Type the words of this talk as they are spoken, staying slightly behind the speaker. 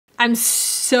I'm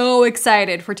so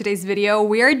excited for today's video.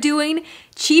 We are doing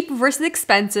cheap versus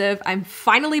expensive. I'm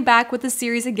finally back with the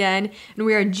series again, and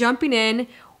we are jumping in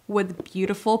with a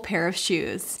beautiful pair of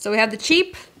shoes. So we have the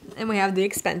cheap and we have the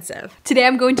expensive. Today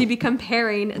I'm going to be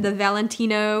comparing the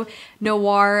Valentino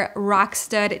Noir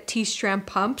Rockstud T-strap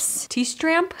pumps.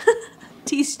 T-strap?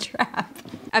 T-strap.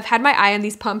 I've had my eye on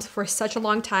these pumps for such a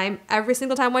long time. Every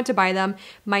single time I went to buy them,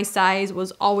 my size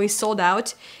was always sold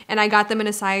out, and I got them in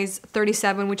a size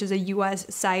 37, which is a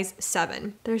US size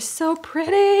 7. They're so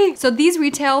pretty. So these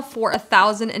retail for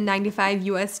 $1,095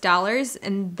 US,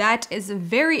 and that is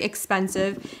very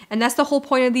expensive, and that's the whole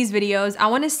point of these videos. I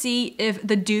want to see if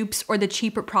the dupes or the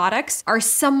cheaper products are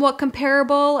somewhat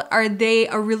comparable. Are they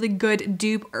a really good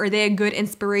dupe? Are they a good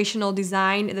inspirational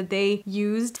design that they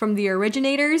used from the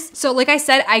originators? So like I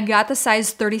said, I got the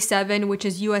size 37, which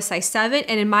is US size 7,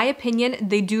 and in my opinion,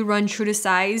 they do run true to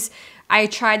size. I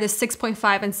tried the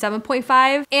 6.5 and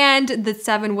 7.5, and the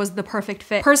 7 was the perfect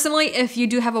fit. Personally, if you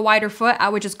do have a wider foot, I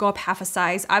would just go up half a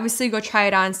size. Obviously, go try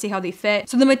it on, see how they fit.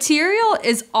 So the material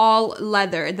is all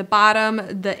leather. The bottom,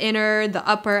 the inner, the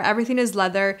upper, everything is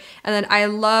leather. And then I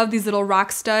love these little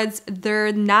rock studs.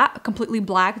 They're not completely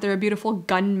black. They're a beautiful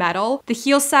gunmetal. The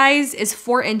heel size is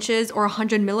 4 inches or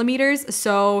 100 millimeters.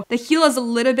 So the heel is a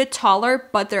little bit taller,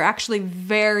 but they're actually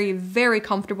very, very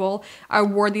comfortable. I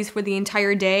wore these for the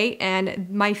entire day, and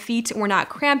my feet were not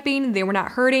cramping, they were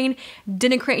not hurting,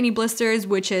 didn't create any blisters,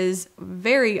 which is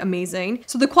very amazing.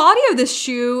 So the quality of this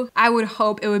shoe, I would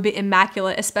hope it would be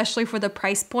immaculate, especially for the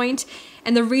price point.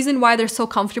 And the reason why they're so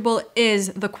comfortable is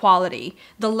the quality.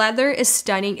 The leather is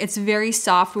stunning. It's very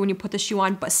soft when you put the shoe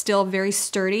on, but still very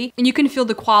sturdy. And you can feel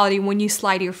the quality when you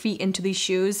slide your feet into these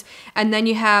shoes. And then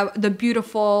you have the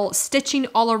beautiful stitching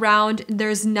all around.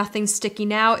 There's nothing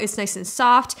sticking out. It's nice and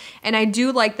soft. And I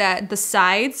do like that the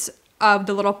sides of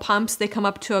the little pumps, they come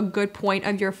up to a good point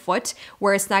of your foot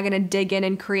where it's not gonna dig in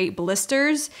and create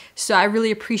blisters. So I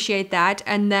really appreciate that.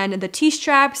 And then the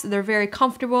T-straps, they're very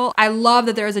comfortable. I love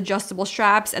that there's adjustable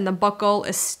straps, and the buckle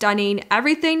is stunning.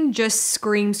 Everything just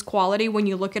screams quality when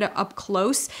you look at it up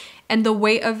close. And the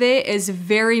weight of it is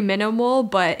very minimal,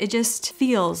 but it just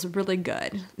feels really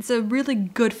good. It's a really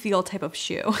good feel type of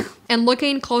shoe. And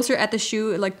looking closer at the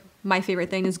shoe, like my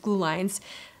favorite thing is glue lines.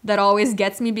 That always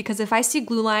gets me, because if I see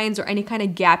glue lines or any kind of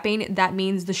gapping, that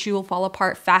means the shoe will fall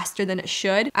apart faster than it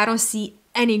should. I don't see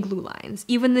any glue lines.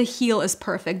 Even the heel is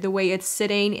perfect, the way it's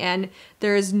sitting, and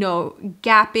there's no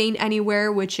gapping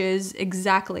anywhere, which is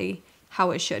exactly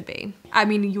how it should be. I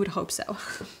mean, you would hope so.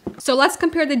 So let's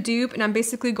compare the dupe, and I'm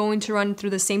basically going to run through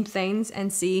the same things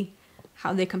and see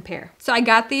how they compare. So I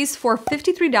got these for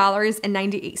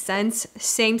 $53.98,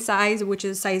 same size, which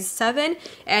is size 7,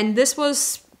 and this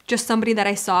was just somebody that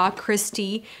I saw,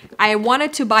 Christy. I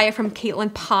wanted to buy it from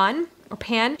Caitlin Pan.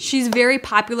 She's very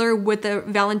popular with the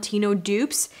Valentino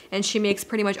dupes, and she makes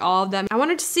pretty much all of them. I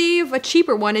wanted to see if a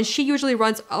cheaper one, and she usually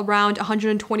runs around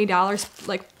 $120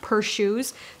 like per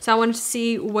shoes. So I wanted to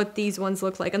see what these ones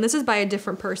look like. And this is by a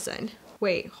different person.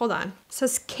 Wait, hold on. It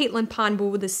says Caitlin Pan, but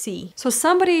with a C. So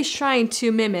somebody is trying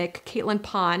to mimic Caitlin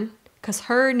Pan, because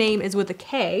her name is with a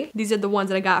K. These are the ones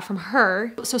that I got from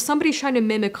her. So somebody's trying to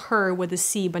mimic her with a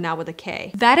C, but not with a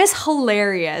K. That is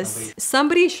hilarious.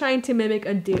 Somebody's trying to mimic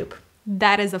a dupe.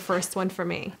 That is the first one for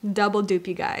me. Double dupe,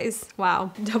 you guys.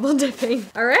 Wow, double dipping.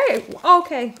 All right,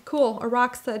 okay, cool. A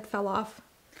rock stud fell off.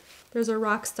 There's a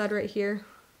rock stud right here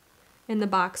in the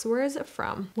box. Where is it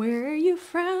from? Where are you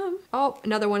from? Oh,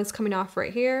 another one is coming off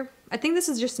right here. I think this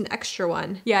is just an extra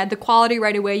one. Yeah, the quality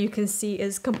right away you can see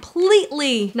is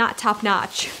completely not top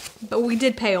notch, but we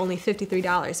did pay only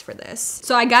 $53 for this.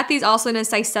 So I got these also in a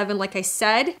size 7, like I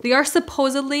said. They are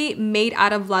supposedly made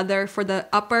out of leather for the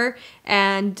upper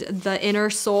and the inner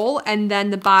sole, and then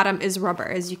the bottom is rubber.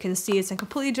 As you can see, it's a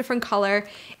completely different color,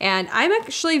 and I'm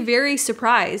actually very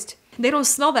surprised. They don't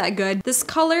smell that good. This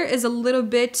color is a little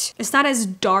bit, it's not as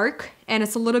dark, and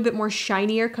it's a little bit more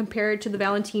shinier compared to the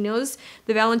Valentinos.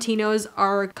 The Valentinos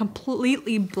are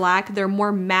completely black. They're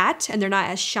more matte and they're not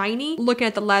as shiny. Looking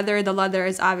at the leather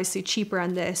is obviously cheaper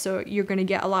on this, so you're gonna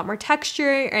get a lot more texture,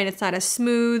 and it's not as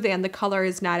smooth, and the color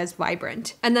is not as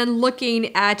vibrant. And then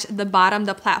looking at the bottom,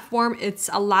 the platform, it's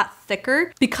a lot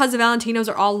thicker. Because the Valentinos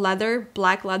are all leather,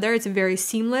 black leather, it's very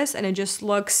seamless, and it just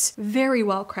looks very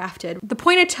well crafted. The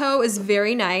pointed toe is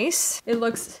very nice. It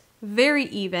looks very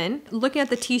even. Looking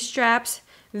at the T-straps,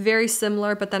 very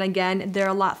similar, but then again, they're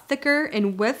a lot thicker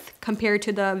in width compared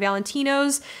to the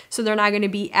Valentinos, so they're not going to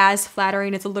be as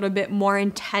flattering. It's a little bit more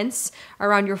intense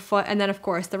around your foot. And then of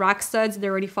course the rock studs,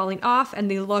 they're already falling off, and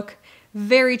they look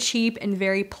very cheap and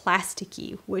very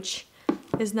plasticky, which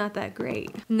is not that great.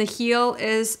 And the heel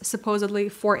is supposedly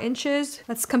 4 inches.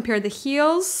 Let's compare the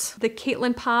heels. The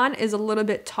Caitlin Pond is a little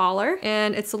bit taller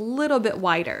and it's a little bit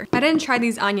wider. I didn't try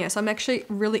these on yet, so I'm actually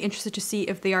really interested to see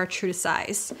if they are true to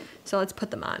size. So let's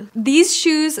put them on. These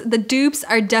shoes, the Dupes,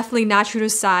 are definitely not true to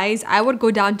size. I would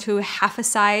go down to half a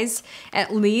size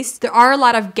at least. There are a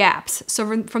lot of gaps.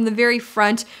 So from the very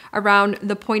front around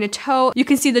the pointed toe, you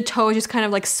can see the toe just kind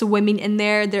of like swimming in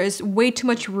there. There's way too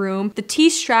much room. The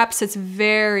T-strap sits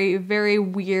very, very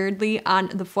weirdly on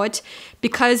the foot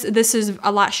because this is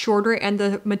a lot shorter and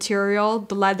the material,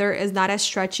 the leather, is not as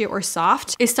stretchy or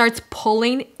soft. It starts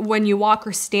pulling when you walk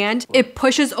or stand. It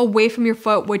pushes away from your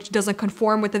foot, which doesn't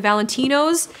conform with the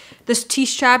Valentinos. This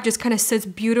T-strap just kind of sits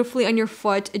beautifully on your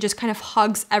foot. It just kind of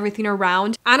hugs everything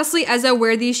around. Honestly, as I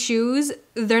wear these shoes,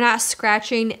 they're not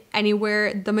scratching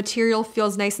anywhere. The material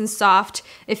feels nice and soft.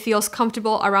 It feels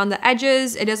comfortable around the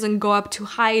edges. It doesn't go up too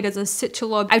high. It doesn't sit too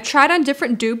low. I've tried on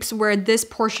different Dupes where this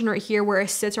portion right here where it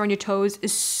sits around your toes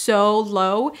is so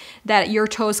low that your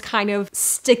toes kind of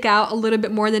stick out a little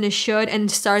bit more than it should and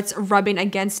starts rubbing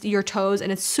against your toes,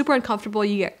 and it's super uncomfortable.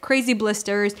 You get crazy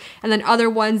blisters. And then other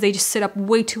ones, they just sit up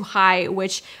way too high,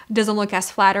 which doesn't look as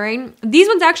flattering. These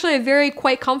ones actually are very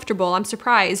quite comfortable. I'm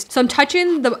surprised. So I'm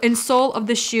touching the insole of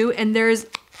the shoe and there's,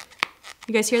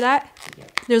 you guys hear that?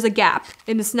 There's a gap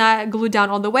and it's not glued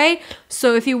down all the way.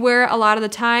 So if you wear a lot of the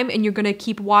time and you're gonna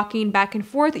keep walking back and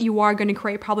forth, you are gonna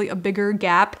create probably a bigger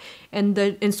gap and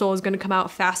the insole is gonna come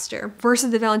out faster.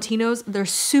 Versus the Valentinos, they're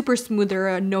super smooth, there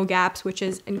are no gaps, which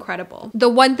is incredible. The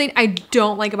one thing I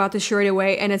don't like about the shoe right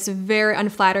away, and it's very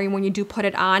unflattering when you do put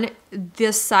it on,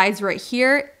 this sides right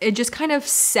here, it just kind of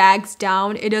sags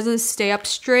down. It doesn't stay up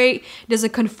straight, it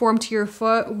doesn't conform to your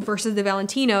foot versus the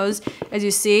Valentinos. As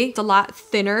you see, it's a lot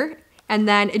thinner. And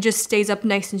then it just stays up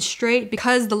nice and straight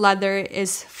because the leather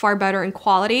is far better in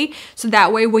quality. So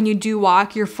that way when you do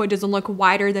walk, your foot doesn't look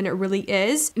wider than it really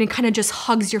is. And it kind of just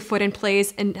hugs your foot in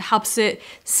place and helps it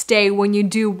stay when you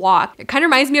do walk. It kind of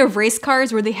reminds me of race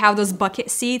cars where they have those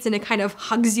bucket seats and it kind of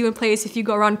hugs you in place if you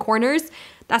go around corners.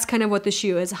 That's kind of what the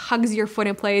shoe is. It hugs your foot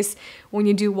in place when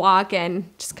you do walk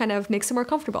and just kind of makes it more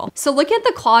comfortable. So looking at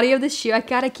the quality of the shoe, I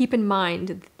gotta keep in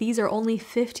mind, these are only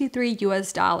 $53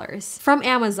 US from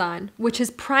Amazon, which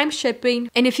is prime shipping.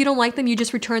 And if you don't like them, you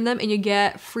just return them and you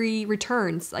get free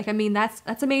returns. Like, I mean, that's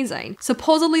amazing.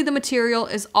 Supposedly the material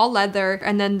is all leather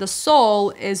and then the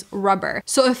sole is rubber.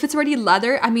 So if it's already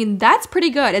leather, I mean, that's pretty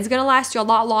good. It's gonna last you a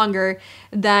lot longer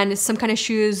than some kind of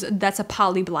shoes that's a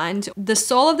poly blend. The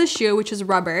sole of the shoe, which is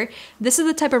rubber, this is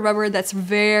the type of rubber that's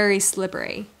very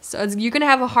slippery. So you're gonna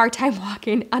have a hard time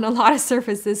walking on a lot of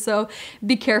surfaces, so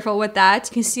be careful with that.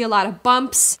 You can see a lot of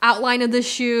bumps, outline of the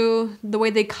shoe, the way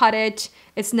they cut it.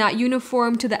 It's not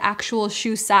uniform to the actual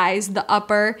shoe size, the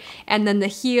upper, and then the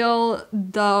heel,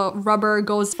 the rubber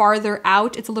goes farther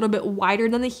out. It's a little bit wider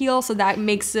than the heel, so that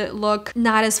makes it look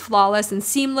not as flawless and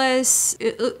seamless.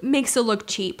 It makes it look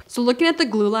cheap. So looking at the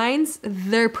glue lines,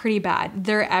 they're pretty bad.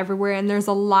 They're everywhere and there's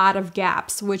a lot of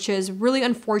gaps, which is really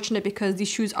unfortunate because these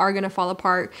shoes are gonna fall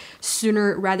apart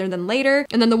sooner rather than later.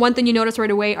 And then the one thing you notice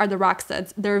right away are the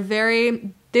Rockstuds.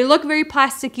 They look very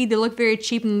plasticky, they look very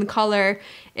cheap, and the color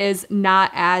is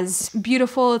not as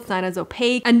beautiful, it's not as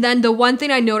opaque. And then the one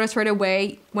thing I noticed right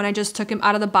away when I just took him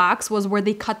out of the box was where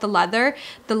they cut the leather.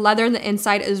 The leather on the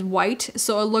inside is white,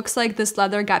 so it looks like this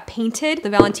leather got painted. The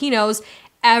Valentinos,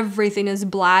 everything is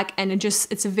black and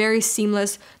it's very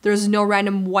seamless. There's no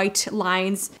random white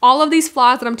lines. All of these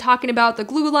flaws that I'm talking about, the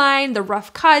glue line, the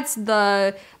rough cuts,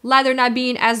 the leather not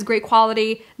being as great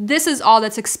quality, this is all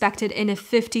that's expected in a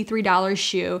 $53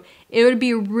 shoe. It would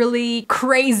be really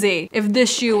crazy if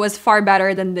this shoe was far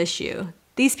better than this shoe.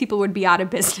 These people would be out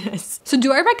of business. So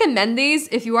do I recommend these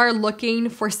if you are looking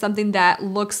for something that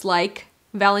looks like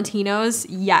Valentinos?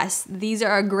 Yes, these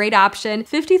are a great option.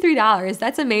 $53,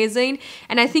 that's amazing.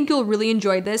 And I think you'll really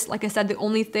enjoy this. Like I said, the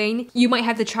only thing, you might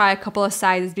have to try a couple of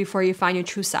sizes before you find your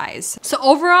true size. So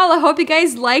overall, I hope you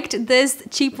guys liked this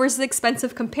cheap versus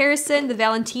expensive comparison, the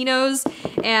Valentinos,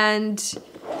 and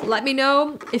let me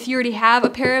know if you already have a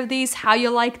pair of these, how you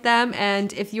like them,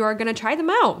 and if you are gonna try them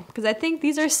out, because I think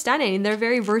these are stunning. They're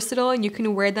very versatile and you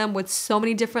can wear them with so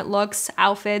many different looks,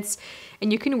 outfits,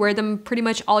 and you can wear them pretty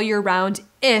much all year round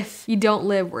if you don't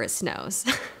live where it snows.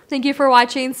 Thank you for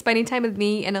watching, spending time with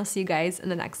me, and I'll see you guys in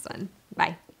the next one.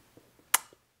 Bye.